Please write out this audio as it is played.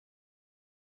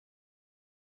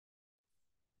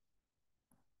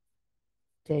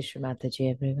Jai Shri Mataji,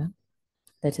 everyone.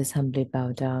 Let us humbly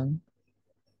bow down,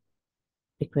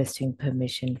 requesting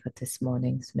permission for this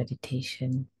morning's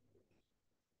meditation.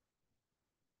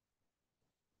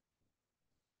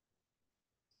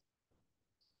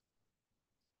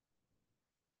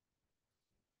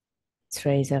 Let's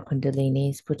raise our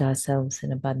Kundalinis, put ourselves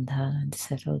in a bandha and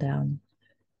settle down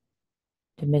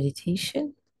to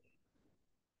meditation,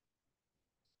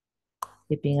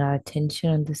 keeping our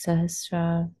attention on the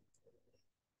Sahasrara,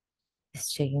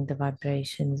 just checking the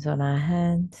vibrations on our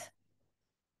hands.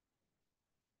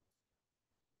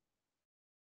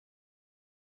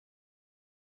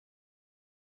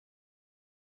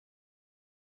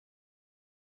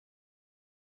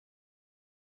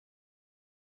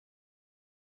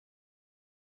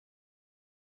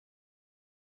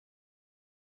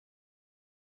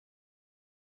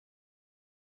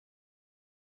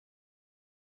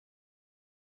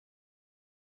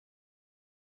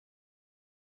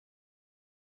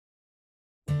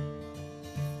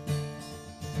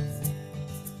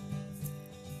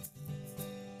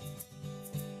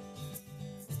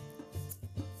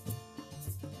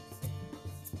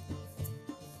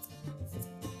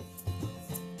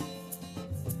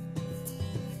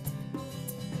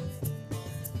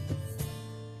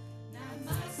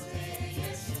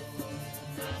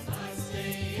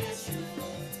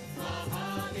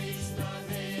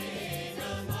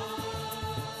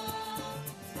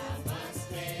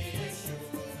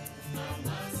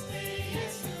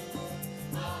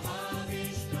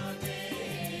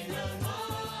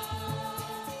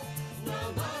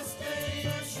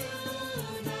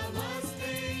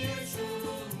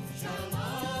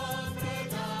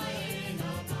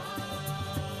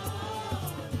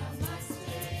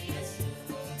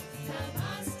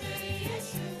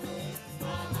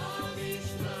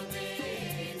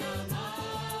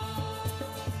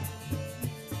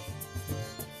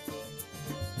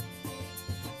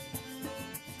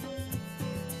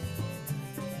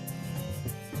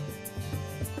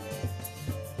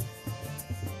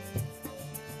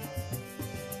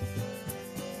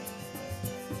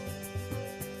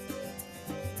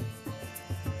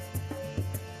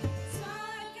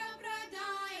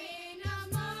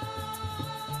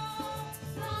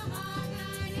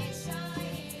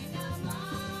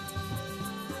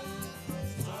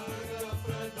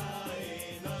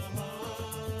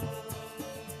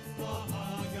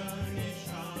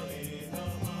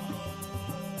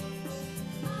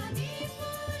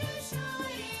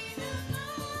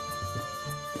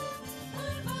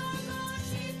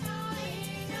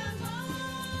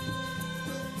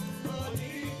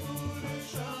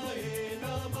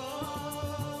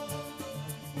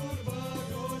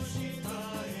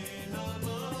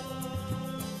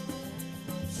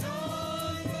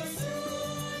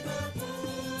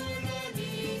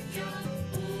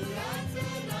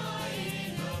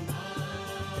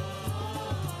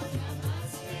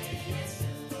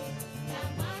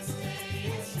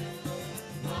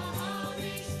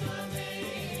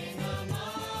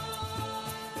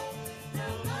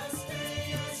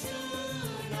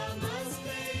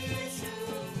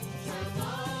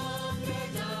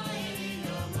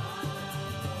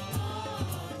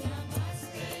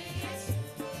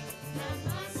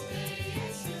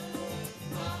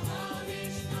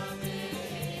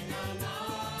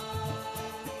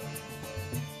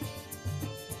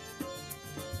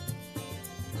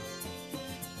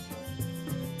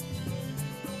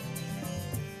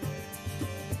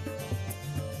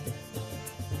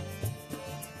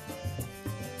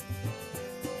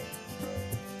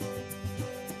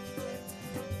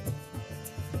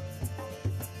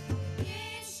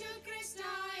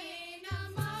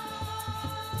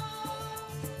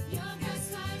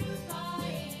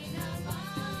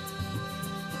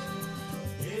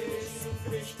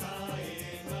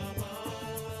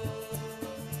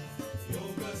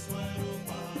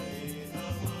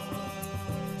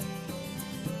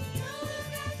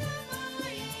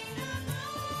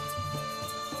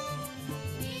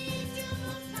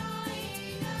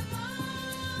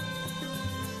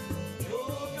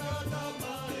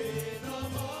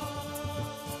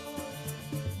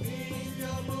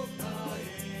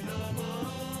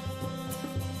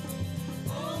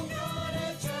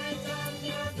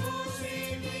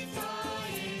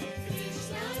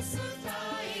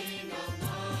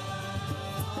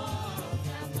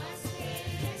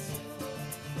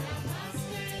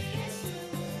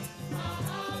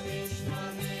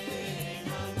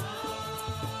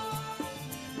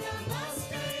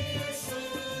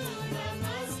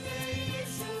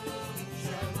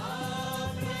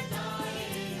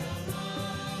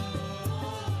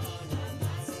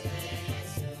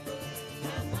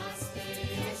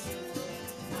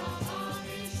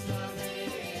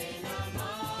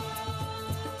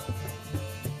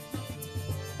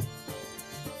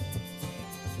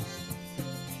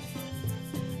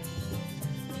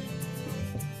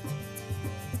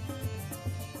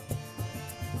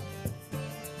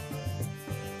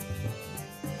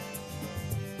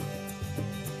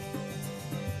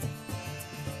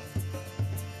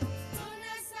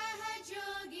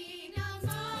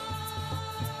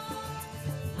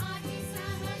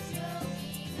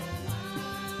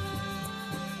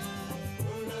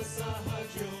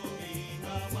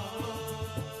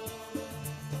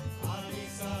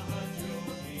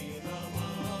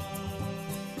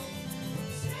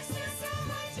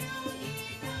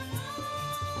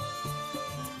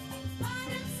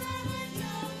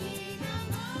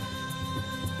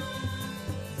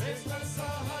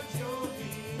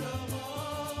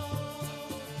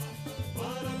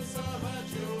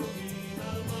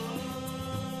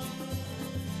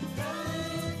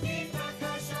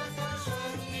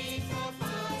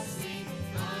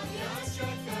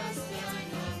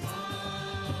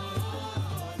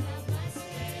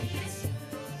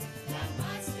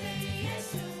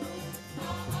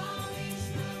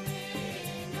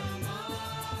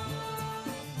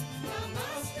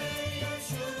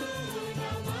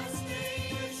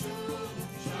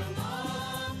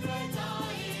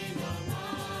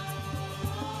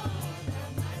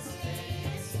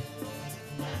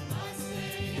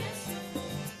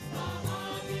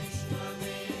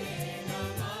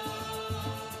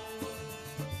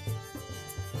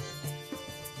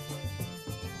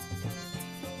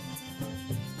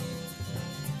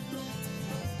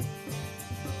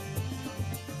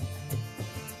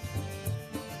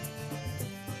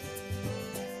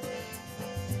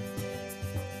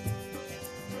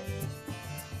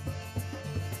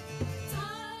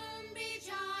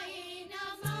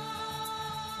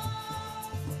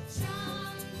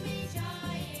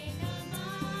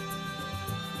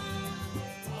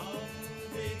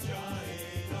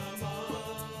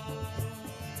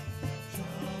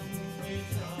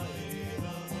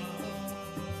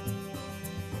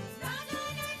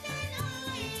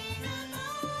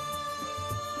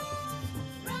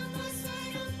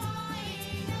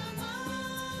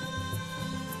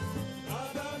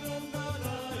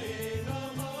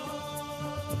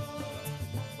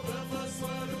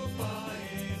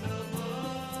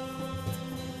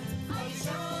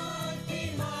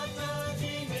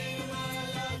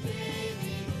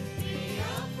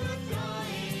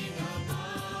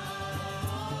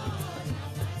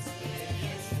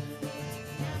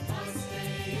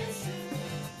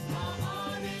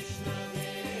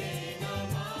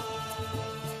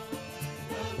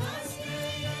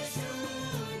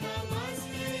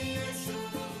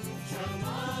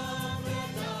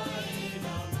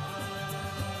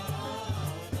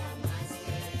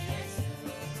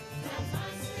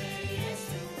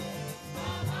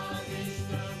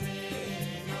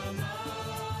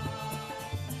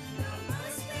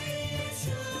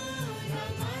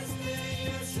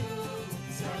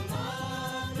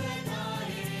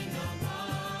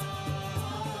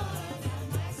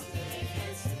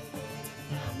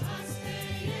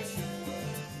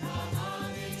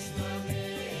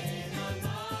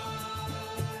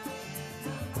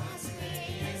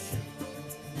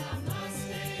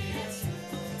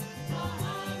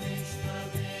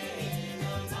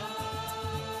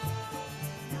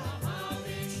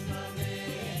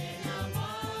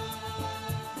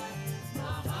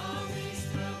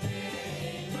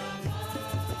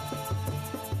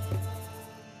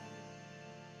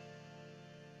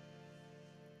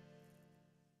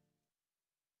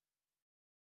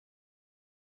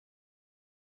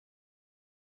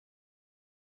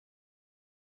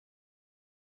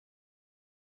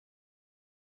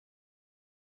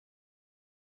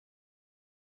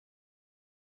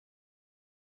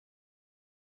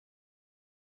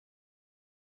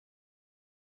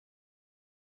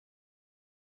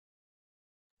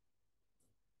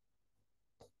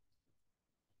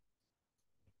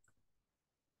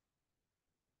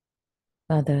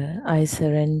 Mother, I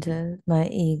surrender my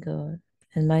ego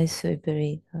and my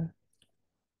superego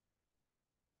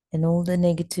and all the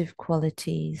negative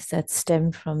qualities that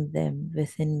stem from them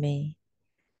within me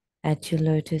at your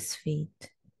lotus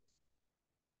feet,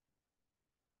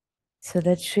 so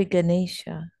that Sri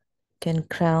Ganesha can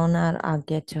crown our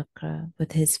Agya Chakra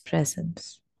with his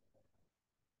presence.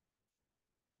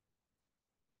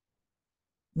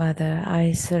 Mother,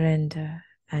 I surrender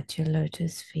at your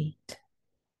lotus feet.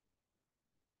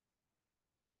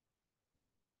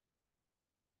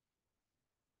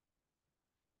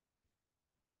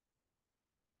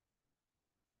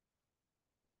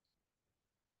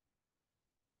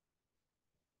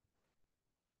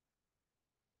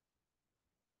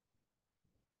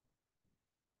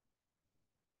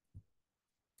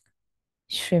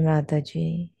 Shri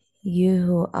Mataji, you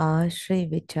who are Sri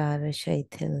Vichara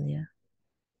Shaitanya,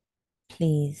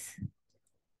 please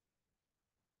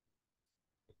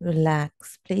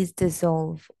relax. Please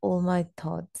dissolve all my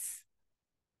thoughts.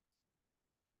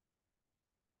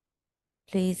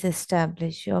 Please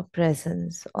establish your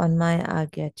presence on my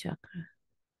Agya Chakra.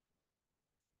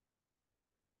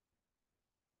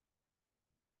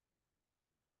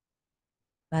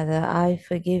 Mother, I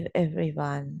forgive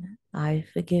everyone. I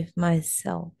forgive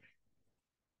myself.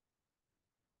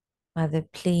 Mother,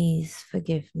 please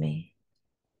forgive me.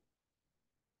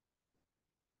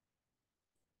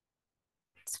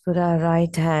 Let's put our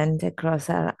right hand across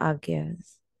our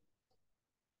Agyas.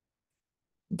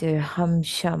 Do Hum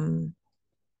Sham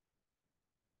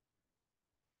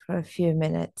for a few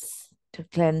minutes to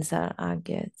cleanse our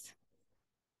Agyas.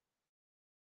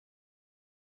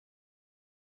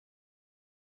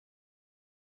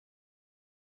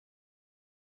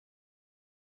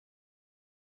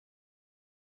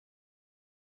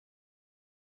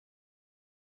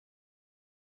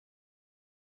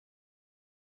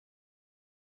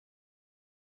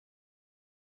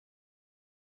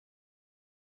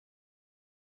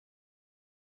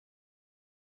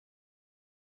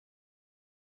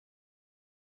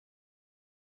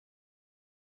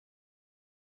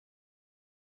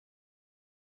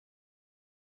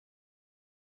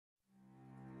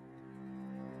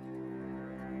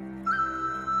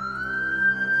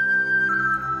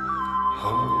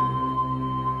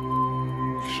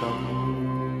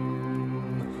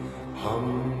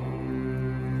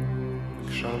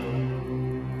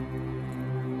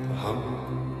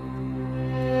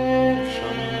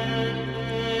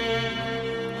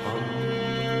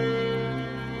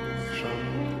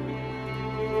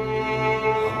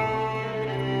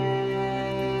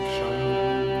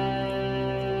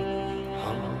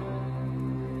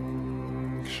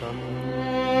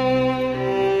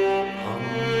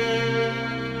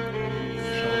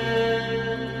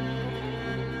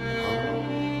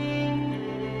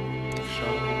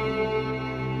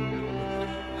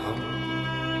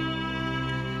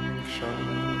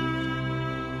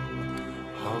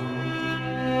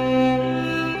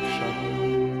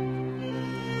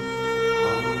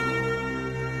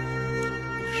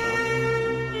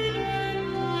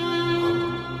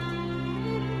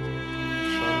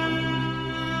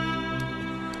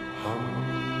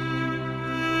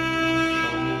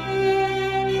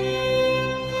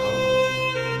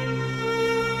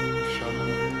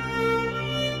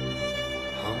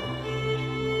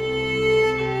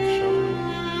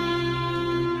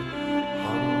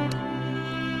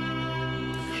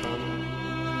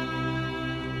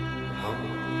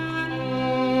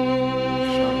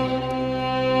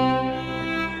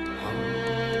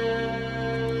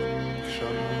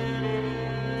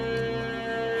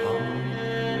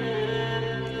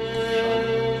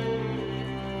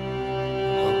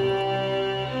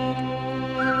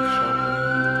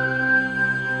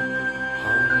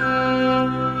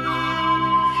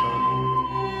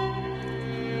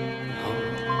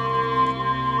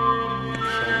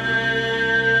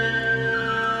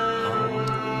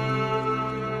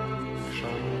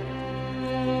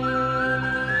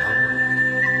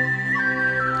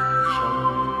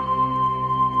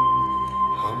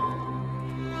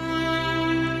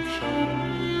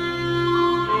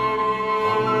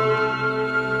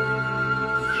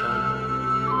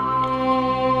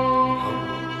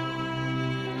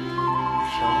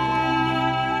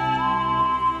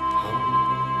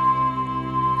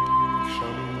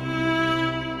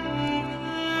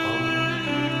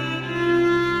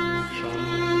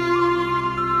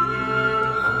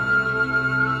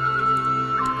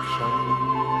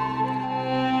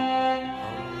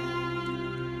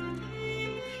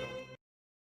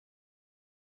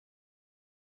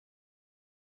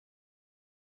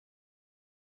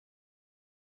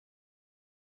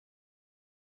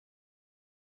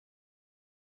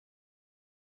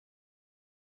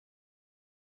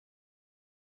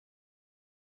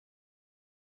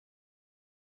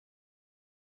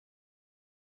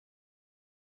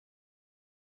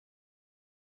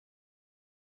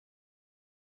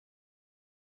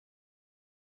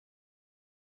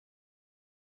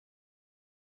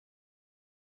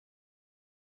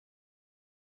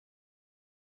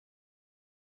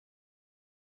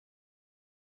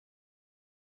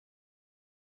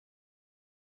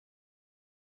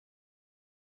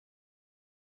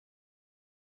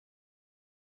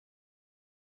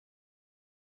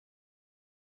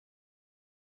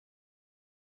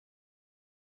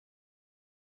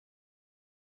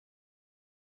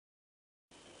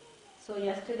 So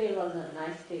yesterday was a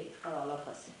nice day for all of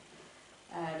us,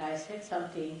 and I said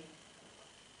something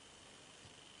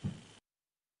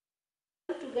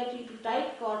to get into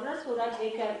tight corners so that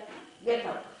they can get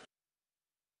out.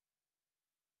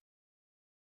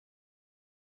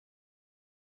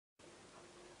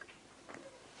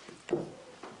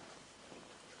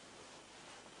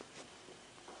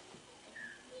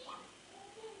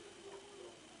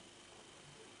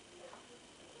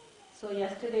 So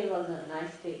yesterday was a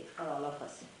nice day for all of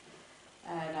us,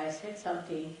 and I said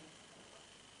something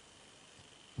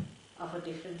of a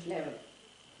different level.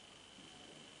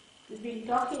 We've been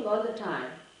talking all the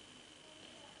time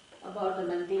about the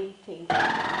mundane things,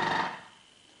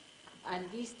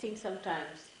 and these things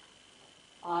sometimes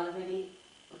are very,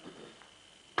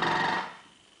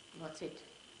 what's it?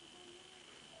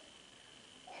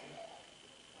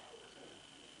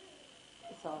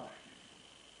 It's all right.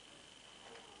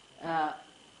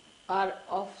 Are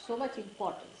of so much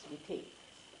importance, we think.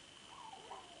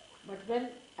 But when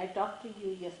I talked to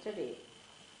you yesterday,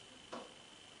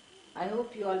 I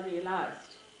hope you all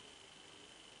realized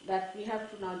that we have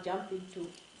to now jump into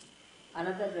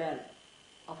another realm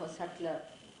of a subtler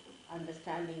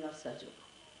understanding of Sahaja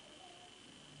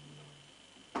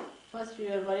Yoga. First we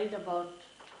were worried about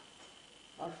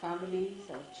our families,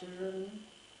 our children,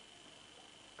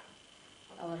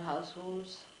 our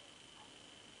households,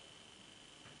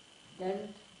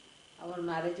 then our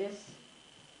marriages.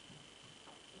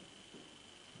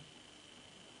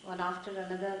 One after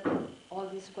another, all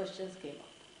these questions came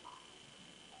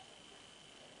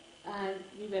up. And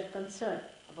we were concerned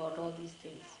about all these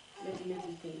things,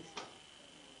 little things.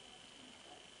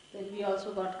 Then we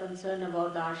also got concerned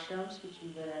about the ashrams which we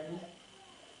were running,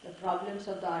 the problems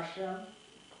of the ashram,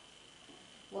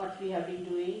 what we have been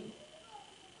doing,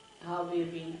 how we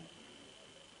have been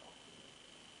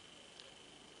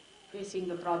facing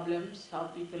the problems, how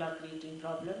people are creating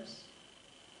problems.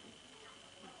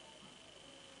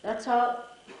 That's how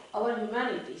our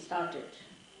humanity started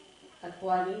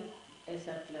acquiring a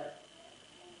subtler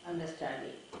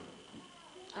understanding.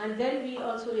 And then we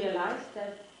also realized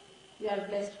that we are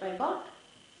blessed by God,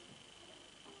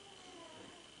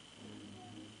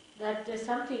 that there's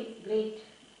something great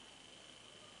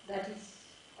that is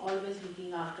always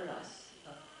looking after us,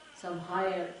 some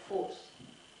higher force,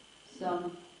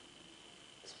 some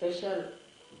special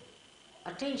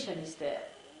attention is there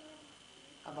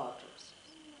about us.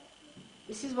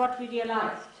 This is what we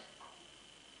realized.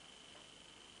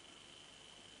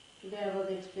 Today I was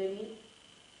explaining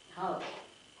how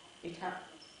it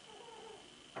happens.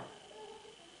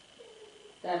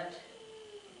 That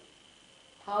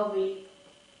how we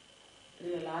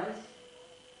realize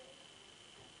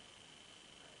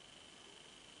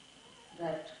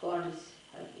that God is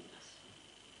helping us.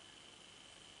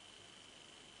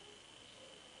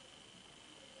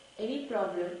 Any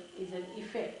problem is an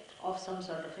effect of some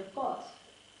sort of a cause.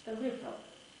 Every problem.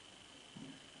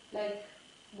 Like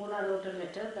Mona wrote a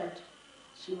letter that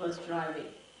she was driving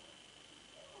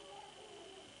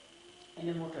in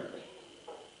a motorway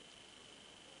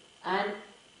and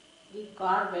the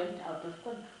car went out of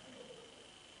control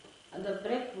and the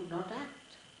brake would not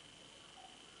act.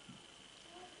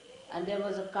 And there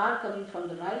was a car coming from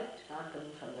the right, car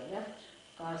coming from the left,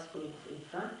 cars going in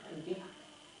front and behind.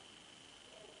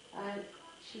 And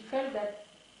she felt that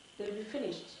they will be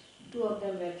finished. Two of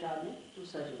them were traveling to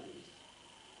surgery.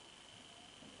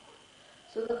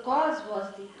 So the cause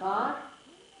was the car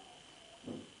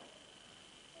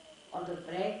or the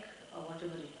brake or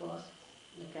whatever it was,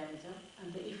 mechanism,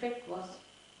 and the effect was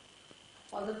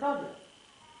for the problem.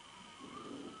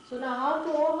 So now how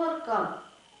to overcome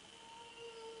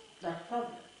that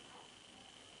problem?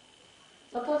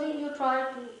 Supposing you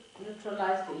try to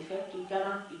neutralize the effect, you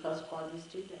cannot because cause is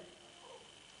still there.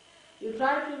 You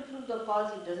try to improve the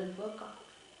cause, it doesn't work out.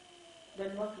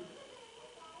 Then what to do?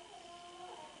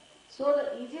 So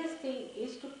the easiest thing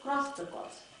is to cross the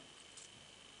cause,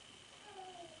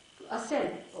 to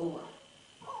ascend over,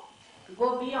 to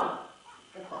go beyond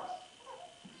the cause.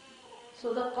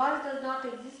 So the cause does not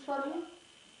exist for you,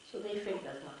 so the effect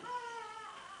does not exist.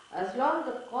 As long as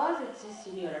the cause exists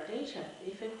in your attention,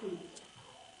 the effect will be there.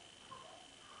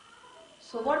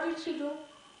 So what did she do?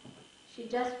 She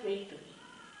just prayed to me.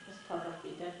 Just thought of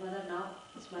me that Mother, now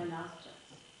it's my last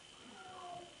chance.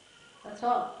 That's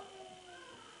all.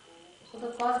 So the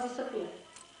cause disappeared.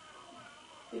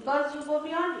 Because you go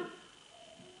beyond it.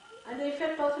 And the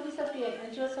effect also disappeared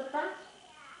and she was surprised.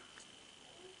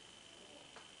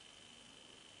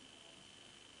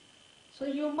 So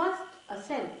you must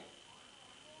ascend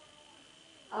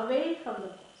away from the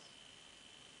cause.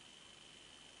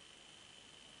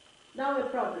 Now a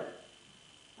problem.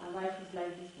 My wife is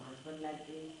like this, my husband like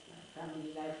this, my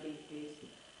family life like this,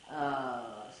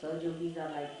 Sahaj Yogis are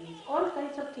like this, all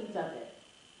kinds of things are there.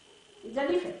 It's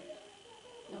an effect.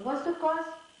 Now what's the cause?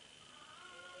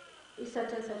 Is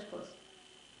such and such person.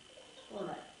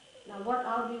 Alright. Now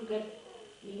how do you get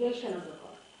negation of the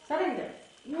cause? Surrender.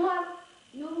 You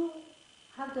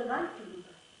have the right to do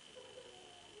that.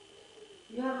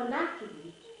 You have a knack to do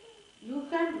it. You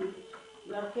can do it.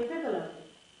 You are capable of it.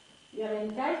 You are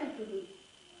entitled to do it.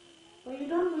 But you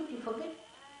don't do it, you forget.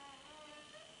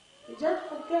 You just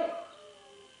forget.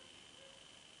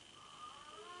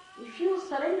 If you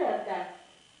surrender that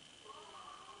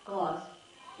cause,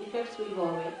 effects will go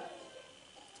away.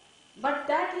 But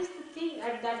that is the thing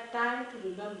at that time to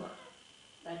remember,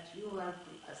 that you have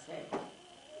to ascend,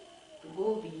 to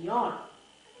go beyond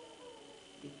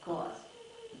the cause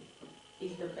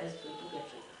is the best way to get rid of it.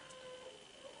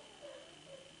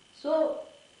 So,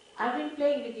 I've been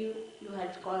playing with you. You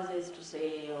had causes to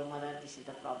say, oh mother, this is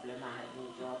the problem, I have no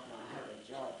job, now I have a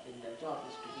job, then the job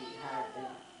is to be had,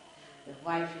 then the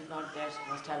wife is not there, she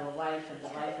must have a wife, and the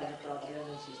wife has a problem,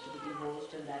 and she's to be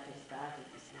divorced, and that is that, and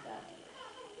this is that.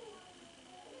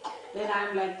 Then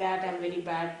I'm like that, I'm very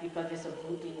bad because there's a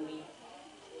bhoot in me.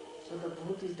 So the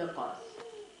bhoot is the cause.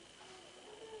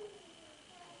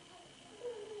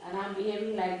 And I'm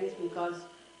behaving like this because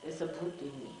there's a bhoot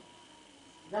in me.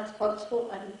 That's also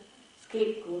a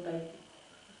scapegoat, I think.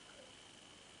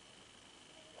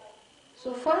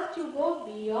 So first you go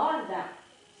beyond that,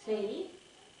 saying,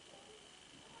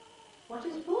 what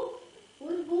is bhoot? Who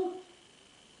is bhoot?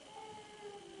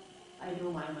 I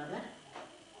know my mother.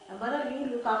 And mother, you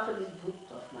look after this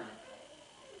bhoot of mine.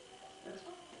 That's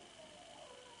all.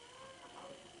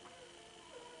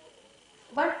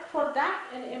 But for that,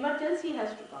 an emergency has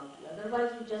to come to you.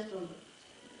 Otherwise, you just don't do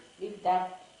it with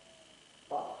that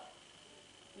power.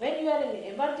 When you are in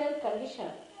emergent condition,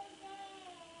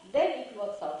 then it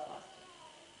works out faster.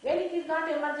 When it is not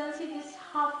emergency, it is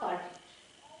half-hearted.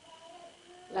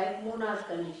 Like Mona's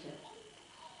condition.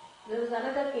 There was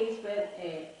another case where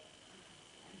a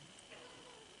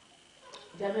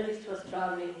journalist was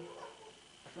traveling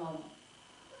from,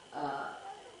 I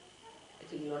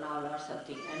think Lonavala or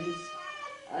something,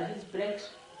 and his brakes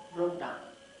broke down,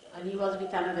 and he was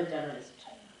with another journalist.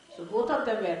 So both of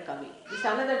them were coming. This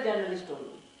another journalist told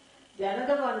me. The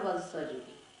another one was Sahaj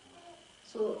Yogi.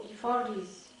 So he found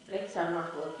his brakes are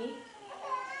not working,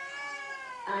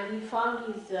 and he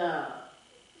found his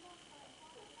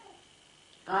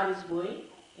car is going.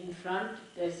 In front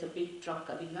there is a big truck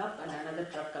coming up and another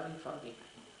truck coming from behind.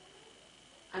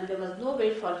 And there was no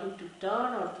way for him to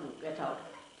turn or to get out of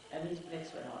it, and his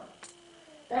brakes were on.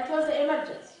 That was the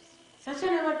emergency. Such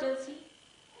an emergency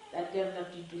that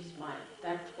developed into his mind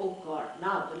that, oh God,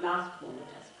 now the last moment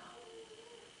has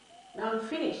come. Now I'm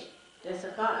finished. There's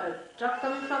a truck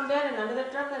coming from there and another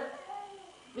truck, and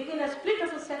within a split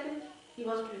of a second he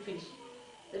was to be finished.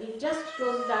 Then he just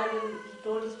closed his eyes and he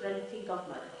told his friend, think of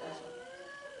mother, that's all.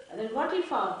 And then what he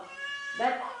found,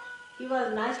 that he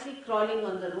was nicely crawling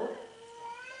on the road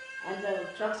and the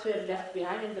trucks were left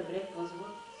behind and the brake was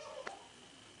working.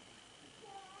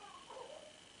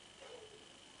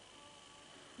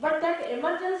 But that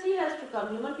emergency has to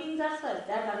come. Human beings are such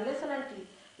that unless and until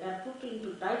they are put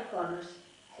into tight corners,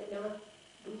 they never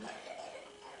do that.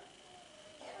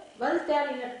 Once they are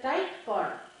in a tight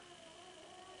corner,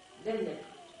 then they do it.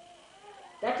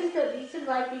 That is the reason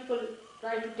why people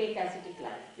try to take ascetic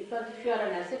life. Because if you are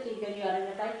an ascetic, then you are in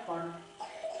a tight corner.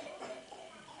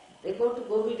 They go to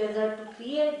Gobi Desert to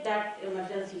create that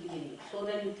emergency within you. So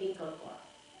then you think of God.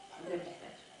 You get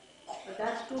attached. But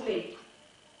that's too late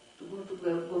to go to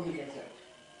Gobi Desert.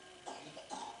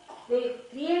 They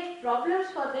create problems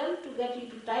for them to get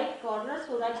into tight corners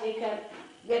so that they can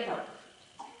get out of it.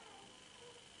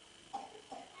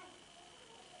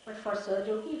 But for Sahaj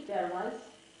Yogi, if there was,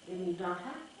 they need not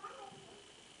have.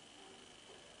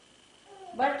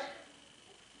 But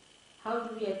how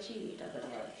do we achieve it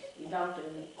otherwise, without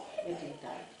any getting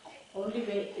tired? Only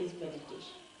way is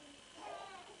meditation.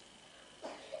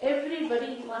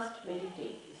 Everybody must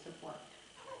meditate, is the point.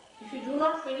 If you do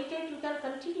not meditate, you can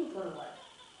continue for a while.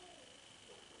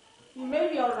 You may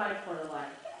be alright for a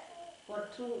while, for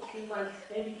 2-3 months,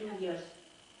 maybe 2 years,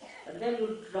 but then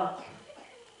you drop.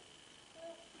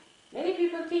 Many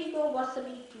people think, oh, what's the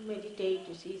need to meditate?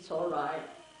 You see, it's alright.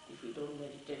 If you don't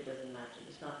meditate, it doesn't matter.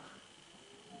 It's not true.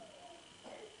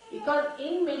 Because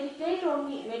in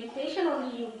meditation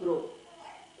only you grow.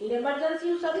 In emergency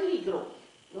you suddenly grow,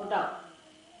 no doubt.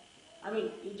 I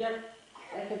mean, you just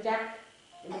like a jack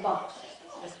in a box,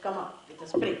 just come up with a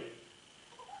spring.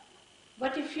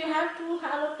 But if you have to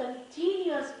have a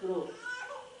continuous growth,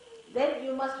 Then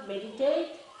you must meditate,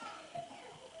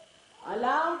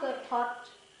 allow the thought,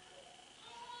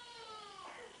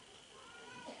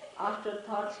 after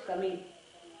thoughts coming,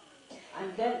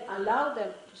 and then allow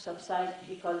them to subside,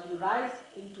 because you rise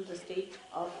into the state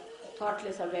of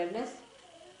thoughtless awareness,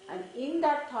 and in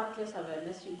that thoughtless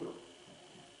awareness you grow.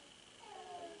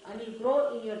 And you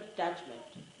grow in your detachment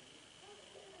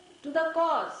to the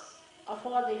cause of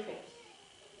all the effects.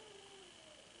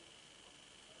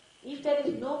 If there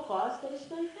is no cause, there is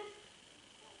no effect.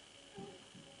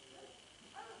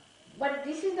 But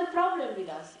this is the problem with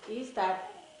us, is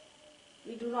that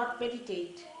we do not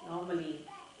meditate normally.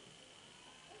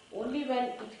 Only when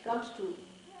it comes to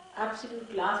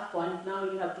absolute last point, now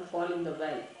you have to fall in the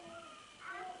well,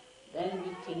 then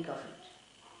we think of it.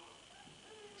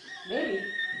 Maybe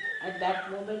at that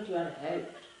moment you are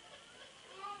helped,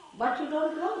 but you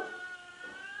don't grow.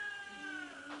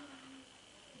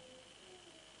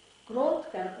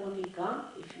 Growth can only come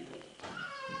if you meditate.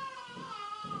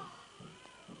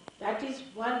 That is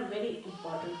one very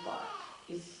important part,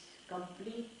 is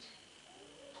complete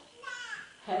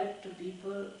help to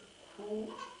people who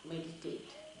meditate.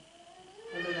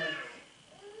 Otherwise,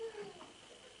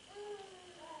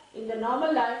 in the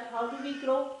normal life, how do we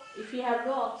grow? If we have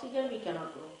no oxygen, we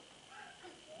cannot grow.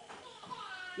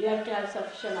 We have to have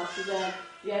sufficient oxygen,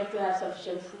 we have to have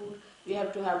sufficient food, we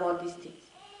have to have all these things.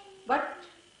 But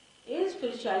in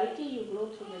spirituality, you grow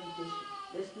through meditation.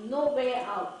 There's no way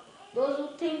out. Those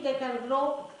who think they can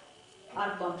grow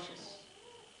are bumptious.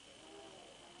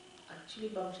 Actually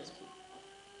bumptious people.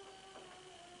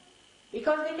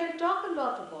 Because they can talk a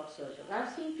lot about Sahaja Yoga.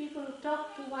 I've seen people who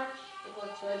talk too much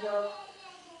about Sahaja Yoga.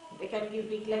 They can give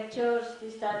big lectures,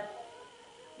 this, that,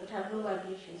 but have no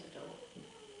vibrations at all.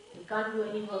 They can't do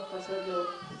any work for Sahaja Yoga.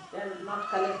 They are not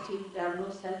collective, they have no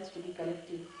sense to be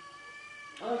collective.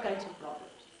 All kinds of problems.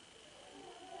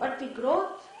 But the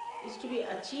growth is to be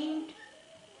achieved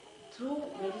through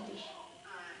meditation.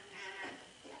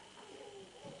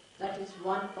 That is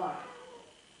one part.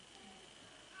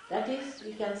 That is,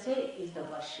 we can say, is the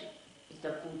worship, is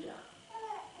the puja.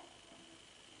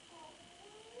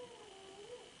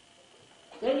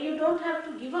 Then you don't have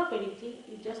to give up anything,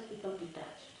 you just become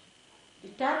detached.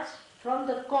 Detached from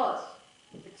the cause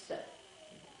itself.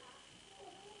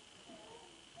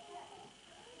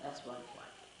 That's one point.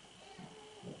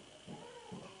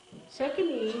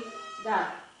 Secondly is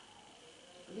that,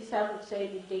 this I would say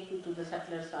will take you to the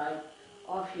subtler side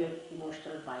of your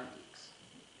emotional bindings.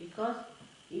 Because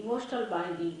emotional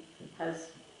binding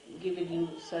has given you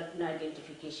certain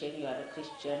identification, you are a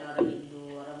Christian or a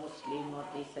Hindu or a Muslim or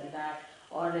this and that,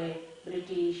 or a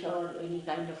British or any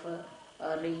kind of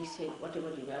a race, whatever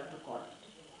you have to call it.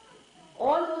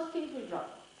 All those things will drop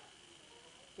out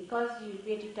because you will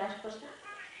be a detached person.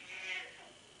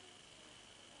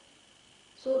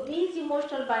 So these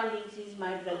emotional bindings is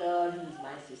my brother, he is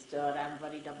my sister, I am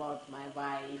worried about my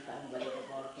wife, I am worried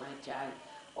about my child.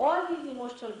 All these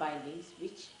emotional bindings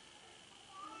which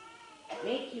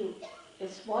make you a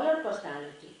smaller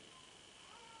personality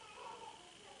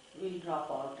will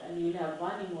drop out, and you will have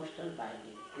one emotional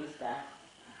binding, is that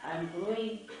I am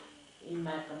growing in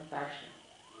my compassion.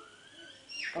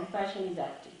 Compassion is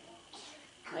active.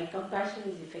 My compassion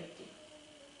is effective.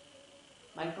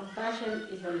 My compassion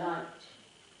is a light.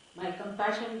 My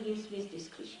compassion gives me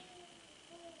discretion.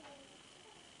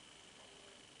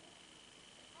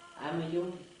 I am a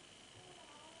yogi.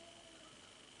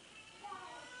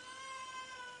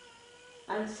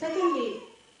 And secondly,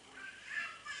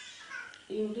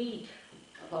 you read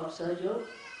about Sahaja Yoga,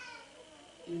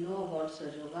 you know about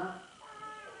Sahaja Yoga,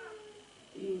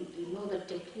 you know the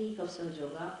technique of Sahaja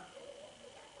Yoga,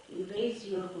 you raise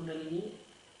your Kundalini,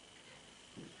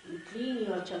 you clean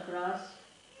your chakras,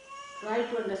 try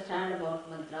to understand about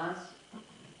mantras,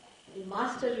 you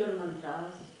master your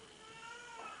mantras,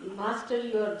 you master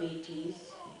your deities,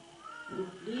 you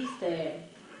please them.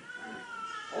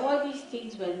 All these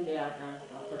things, when they are done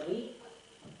properly,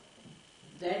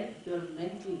 then your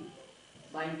mental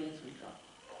bindings will drop.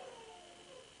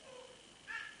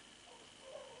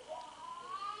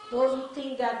 Those who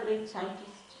think they are great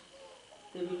scientists,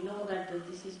 they will know that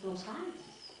this is no science.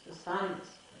 The science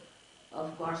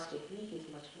of God's technique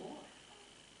is much more.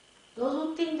 Those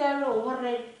who think they are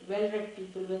overread, well-read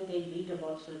people, when they read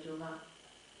about Sahaja Yoga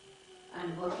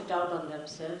and work it out on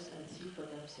themselves and see for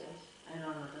themselves and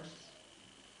on others,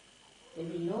 they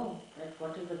will know that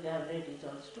whatever they have read is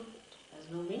all stupid, has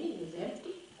no meaning, is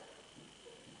empty.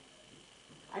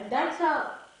 And that's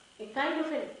how a kind of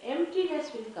an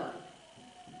emptiness will come.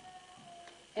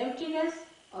 Emptiness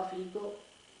of ego.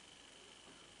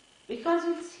 Because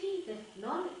you'll see that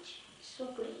knowledge is so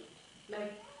great.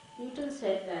 Like Newton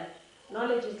said that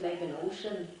knowledge is like an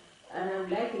ocean, and I'm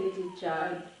like a little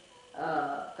child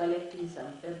collecting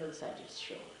some pebbles at its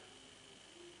shore.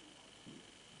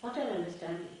 What an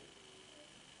understanding.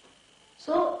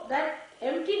 So that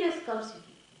emptiness comes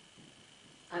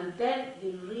in, and then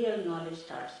the real knowledge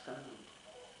starts coming.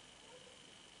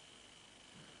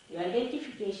 The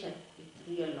identification with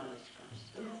real knowledge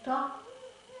comes.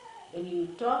 When you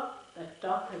talk, that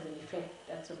talk has an effect.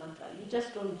 That's a mantra. You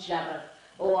just don't jabber.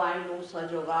 Oh, I know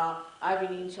Sahaja Yoga. I've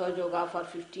been in Sahaja Yoga for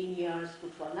 15 years.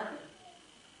 Good for nothing.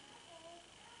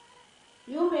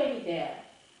 You may be there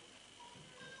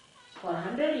for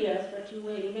 100 years, but you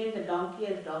may remain the donkey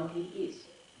as donkey is.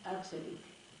 Absolutely.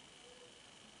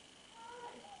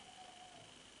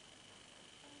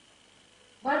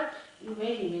 But you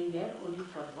may remain there only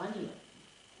for 1 year.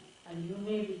 And you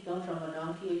may become from a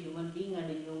donkey a human being and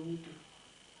a yogi too.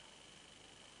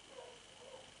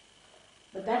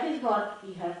 But that is what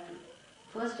we have to,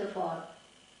 first of all,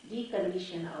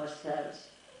 decondition ourselves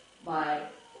by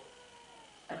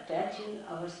attaching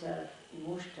ourselves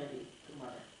emotionally to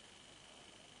Mother.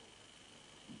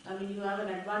 I mean, you have an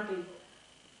advantage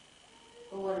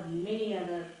over many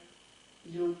other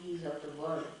yogis of the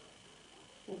world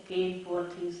who came for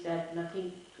things that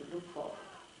nothing to look for.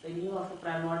 They knew of a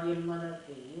primordial Mother,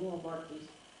 they knew about this,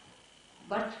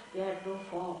 but they had no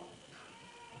form.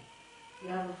 You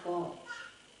have a form.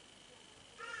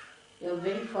 You are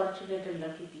very fortunate and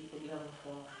lucky people, you have a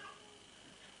form.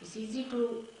 It's easy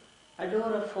to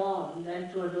adore a form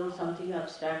than to adore something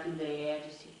abstract in the air,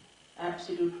 you see.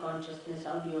 Absolute consciousness,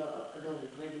 how do you adore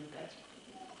it? Where do you catch it?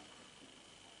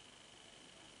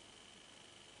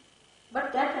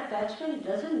 But that attachment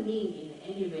doesn't mean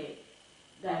in any way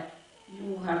that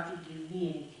you have to give me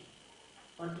anything.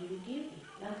 What do you give me?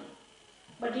 Nothing.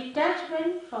 But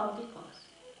detachment from the cause.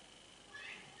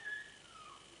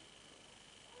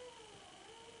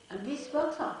 And this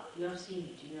works out. You have seen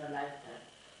it in your lifetime.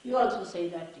 You also say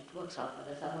that it works out, but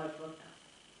that's how it worked out.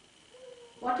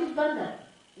 What is bandhan?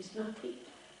 It's nothing.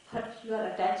 But you are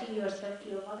attaching yourself to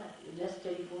your mother. You're just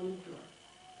telephoning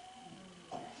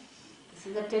to her. This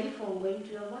is a telephone going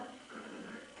to your mother.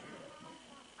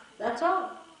 That's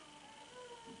all.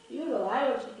 You know,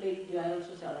 I also play with you. I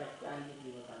also say, all right, I'll give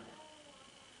you a bandhan.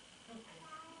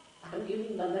 I'm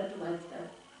giving bandhan to myself.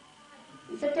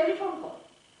 It's a telephone call.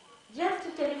 Just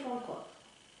a telephone call.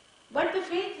 But the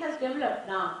faith has developed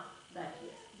now that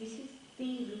yes, this is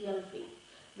the real faith,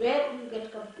 where you get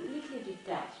completely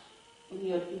detached in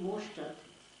your emotional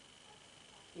things.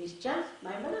 It's just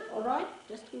my mother, all right,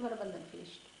 just give her a bandhan,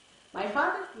 finished. My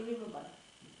father, give him a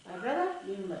bandhan. My brother,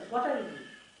 give him a bandhan. What are you doing?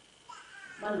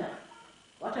 Bandhan.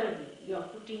 What are you doing? You are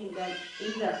putting them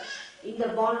in the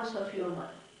bonds of your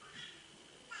mother.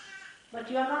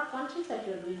 But you are not conscious that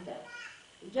you are doing that.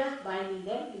 You're just binding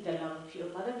them with the love of your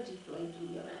mother which is flowing through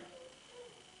your hand.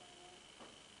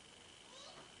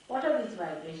 What are these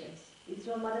vibrations? It's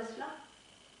your mother's love.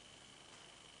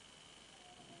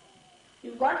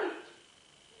 You got it.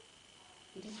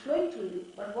 It is flowing through you.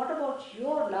 But what about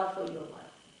your love for your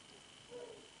mother?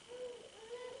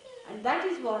 And that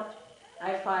is what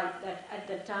I find that at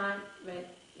the time when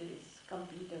there is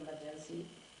complete emergency,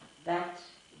 that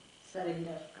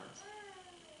surrender comes.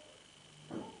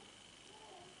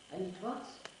 And it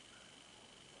works.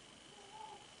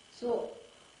 So,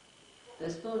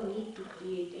 there's no need to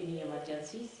create any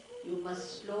emergencies. You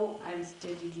must slow and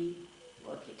steadily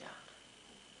work it out.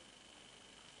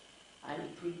 And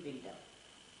it will build up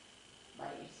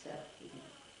by itself. You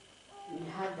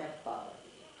will have that power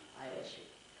with it, I assure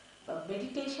you. But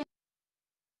meditation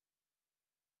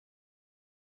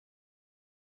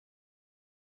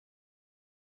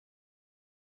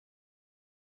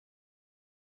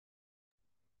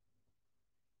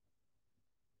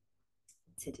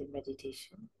Sit in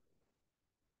meditation.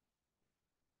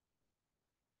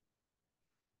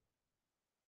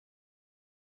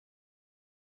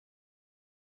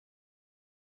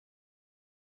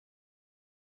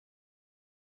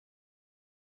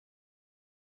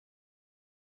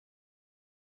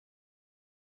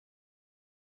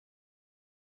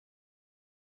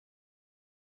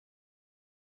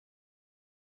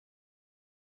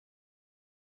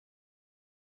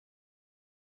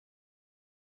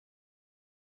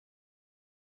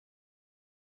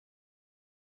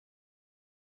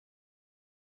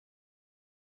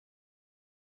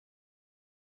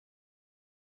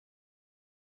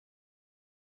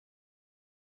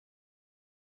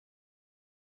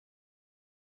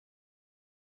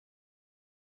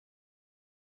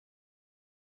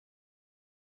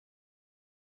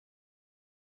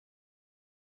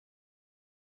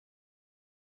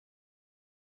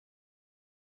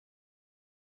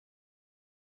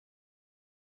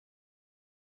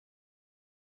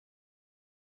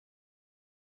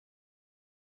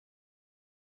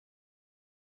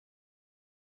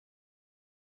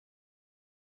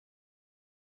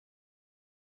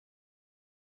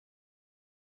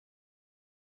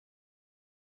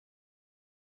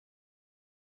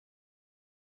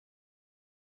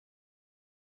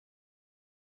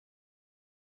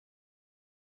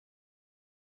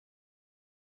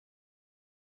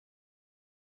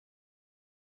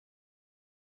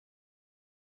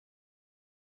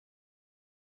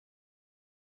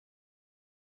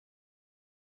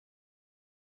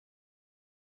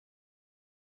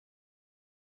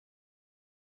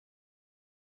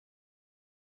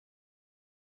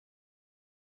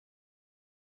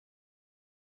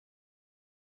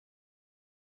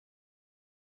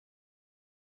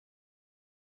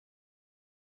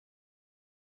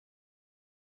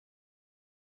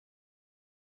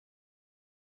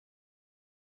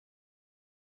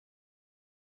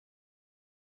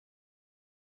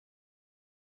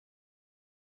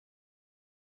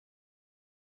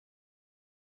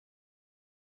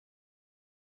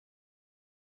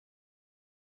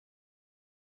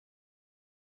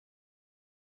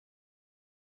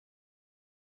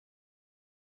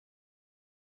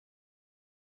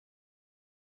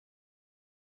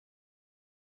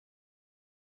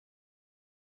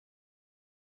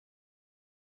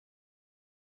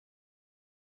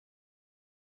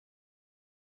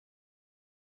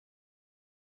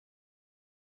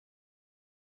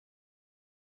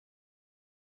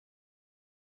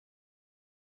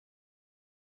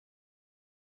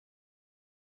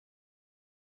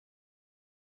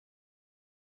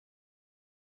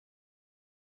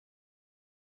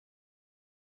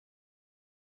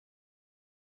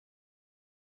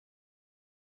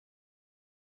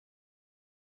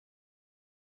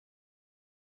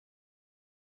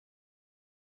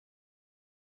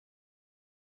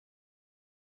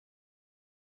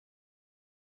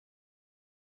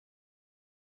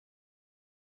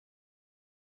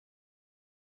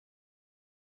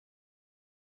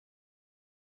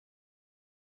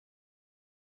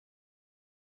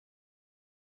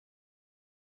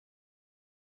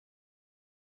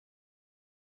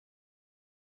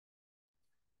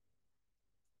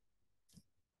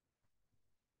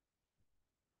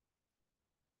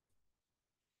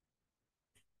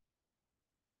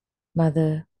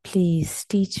 Mother, please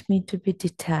teach me to be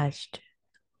detached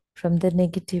from the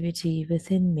negativity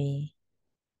within me.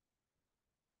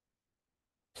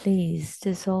 Please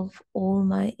dissolve all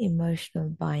my emotional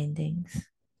bindings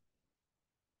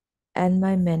and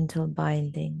my mental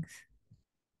bindings.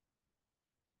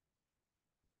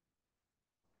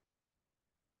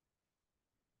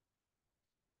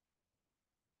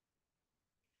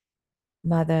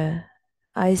 Mother,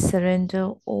 I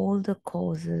surrender all the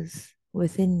causes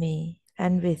within me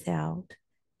and without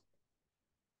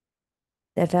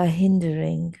that are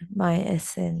hindering my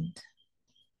ascent.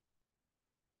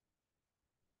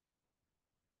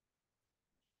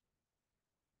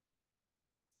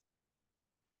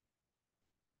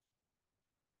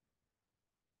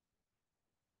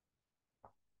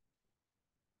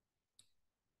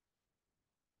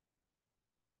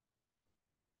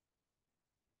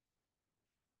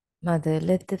 Mother,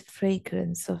 let the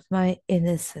fragrance of my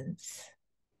innocence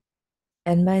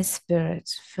and my spirit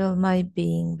fill my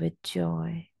being with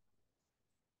joy,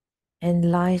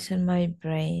 enlighten my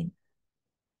brain,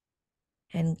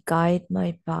 and guide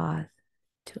my path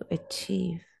to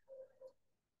achieve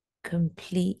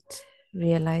complete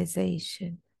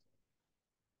realization,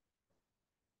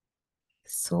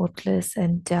 thoughtless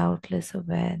and doubtless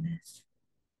awareness.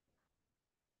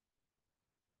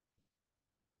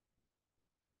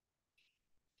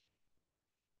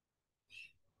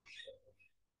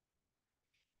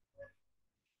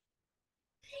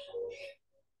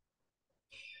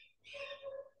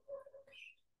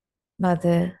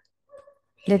 Mother,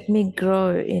 let me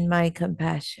grow in my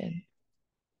compassion.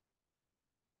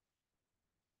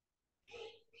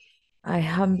 I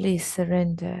humbly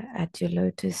surrender at your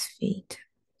lotus feet.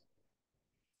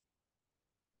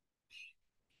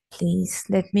 Please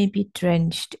let me be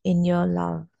drenched in your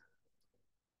love.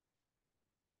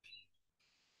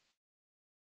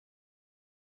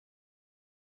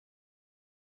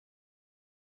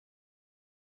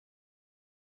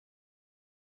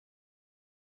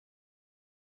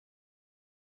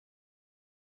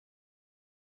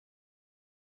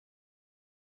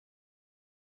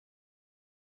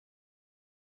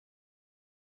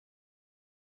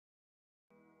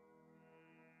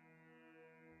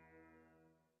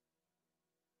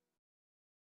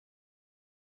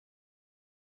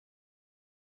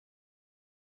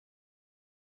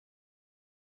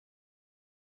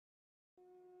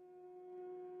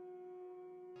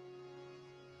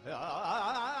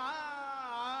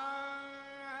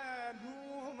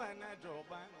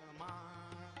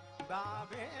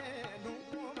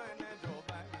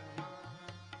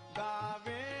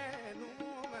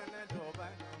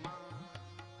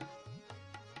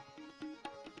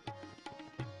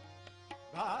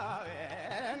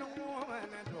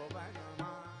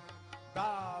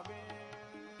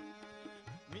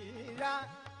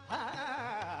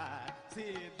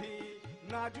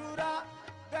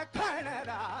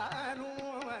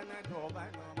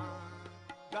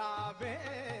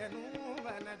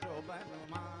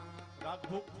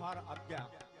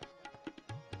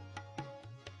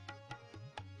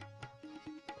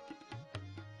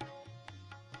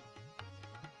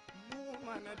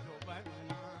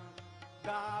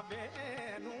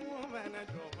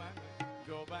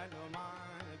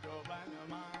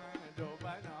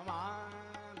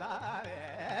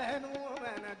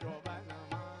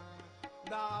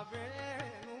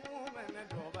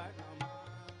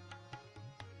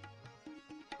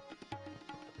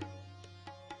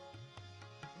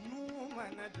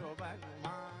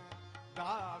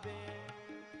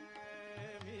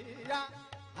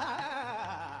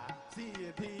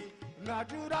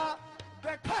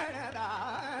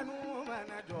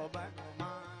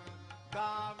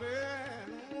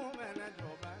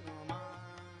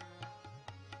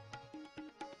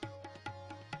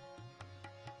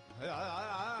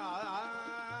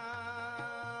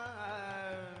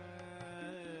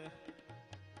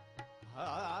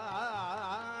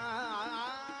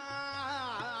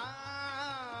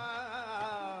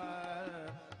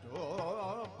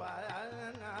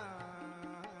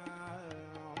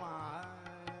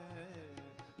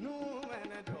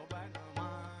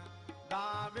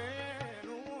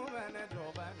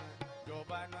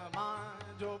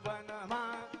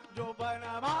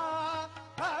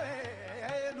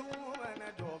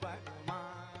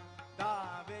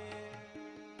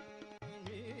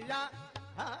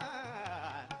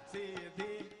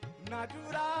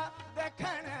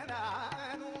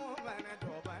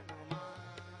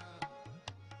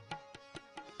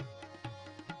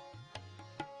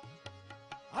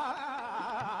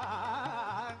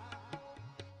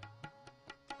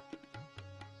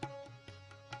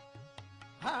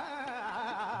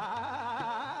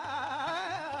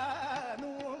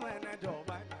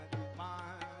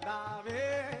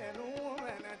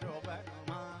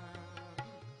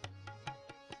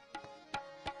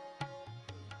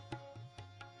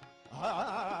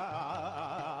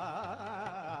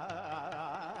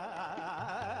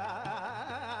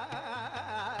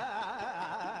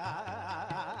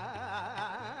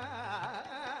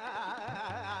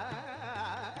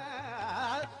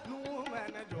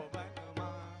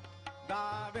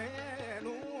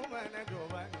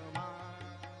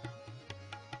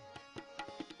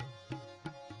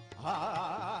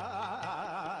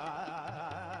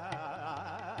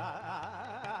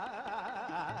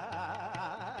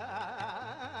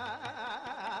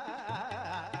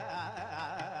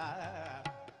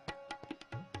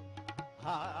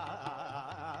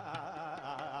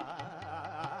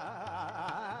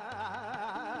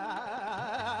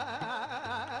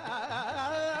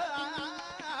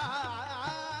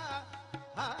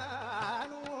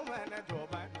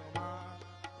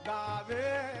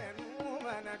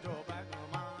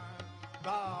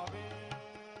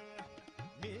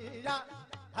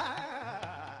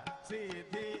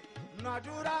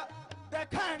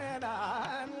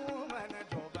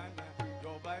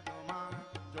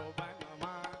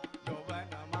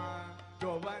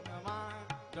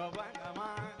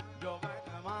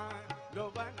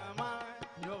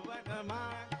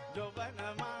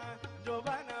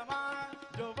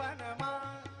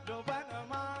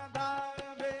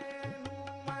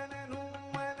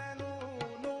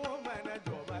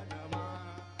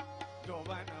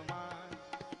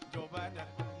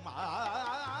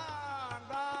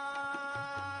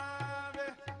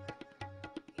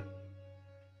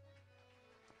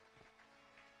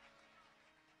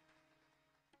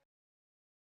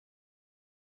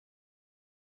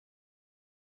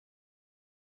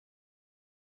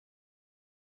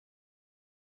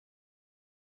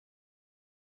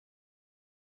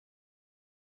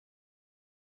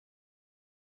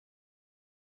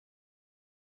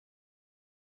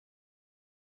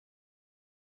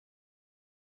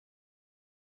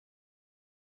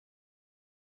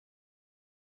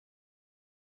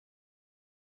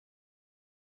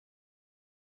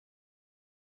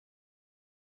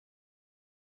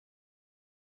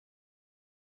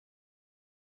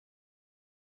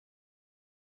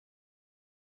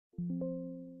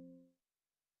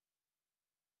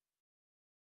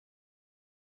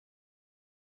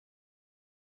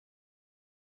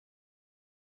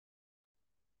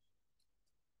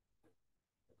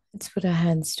 Let's put our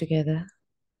hands together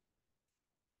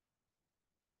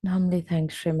and humbly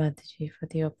thank Shri Mataji for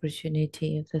the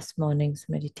opportunity of this morning's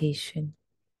meditation.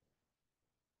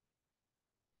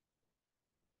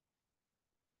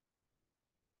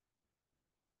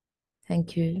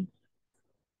 Thank you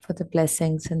for the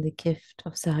blessings and the gift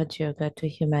of Sahaja Yoga to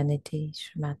humanity,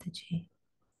 Shri Mataji.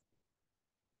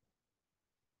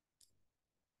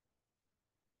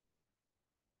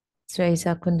 Let's raise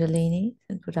our Kundalini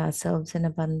and put ourselves in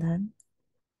a bandhan.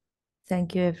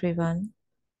 Thank you everyone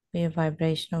for your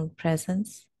vibrational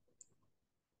presence.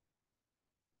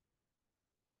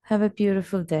 Have a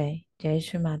beautiful day. Jai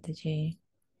Shri Mataji.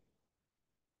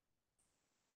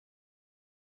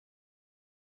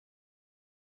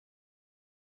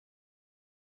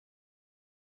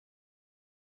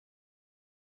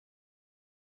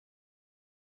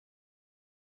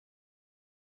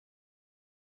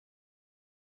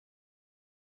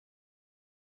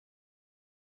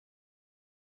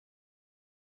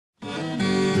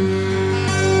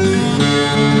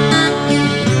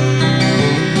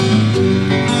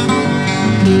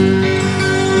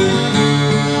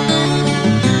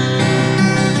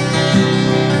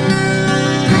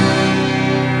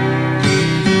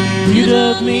 You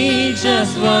told me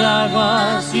just what I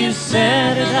was. You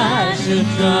said that I should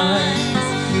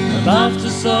rise above the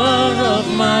sorrow of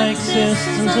my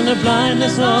existence and the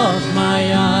blindness of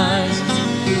my eyes.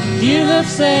 You have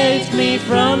saved me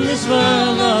from this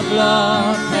world of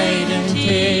love, hate and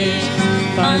tears.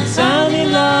 Find sound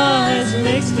in lies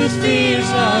mixed with fears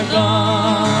are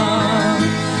gone,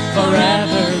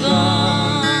 forever gone.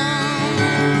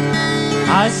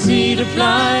 I see the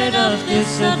plight of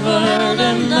this world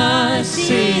and I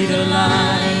see the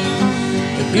light.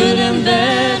 The good and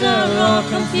bad are all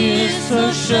confused,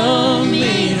 so show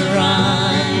me the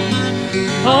right.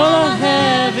 All I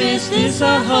have is this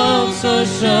I hope, so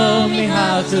show me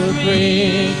how to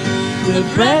breathe the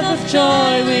breath of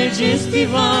joy which is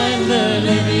divine, the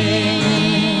living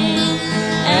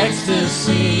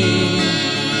ecstasy.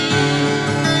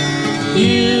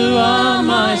 You are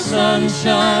my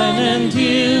sunshine and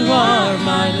you are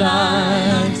my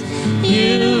light.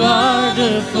 You are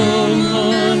the full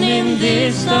moon in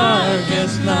this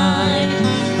darkest night.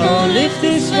 Oh, lift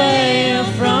this veil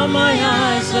from my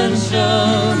eyes and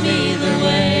show me the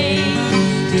way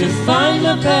to find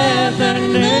the path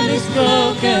and then is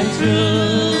broken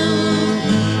through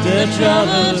the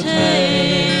troubled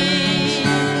haze.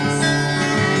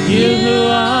 You who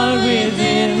are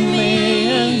within me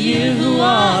and you who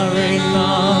are in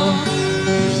all,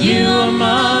 you are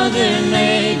Mother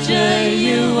Nature,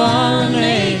 you are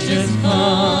nature's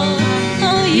call.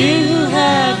 Oh, you who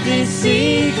have this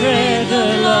secret, the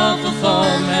love of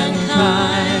all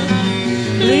mankind,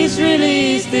 please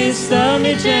release this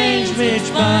stormy change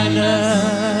which binds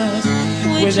us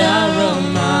with our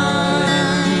own mind.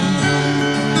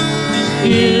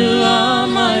 You are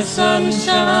my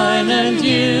sunshine and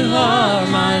you are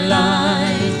my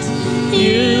light.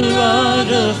 You are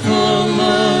the full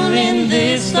moon in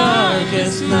this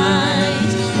darkest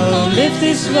night. Oh, lift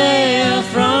this veil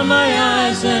from my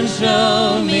eyes and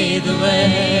show me the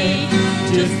way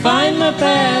to find my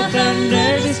path and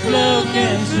there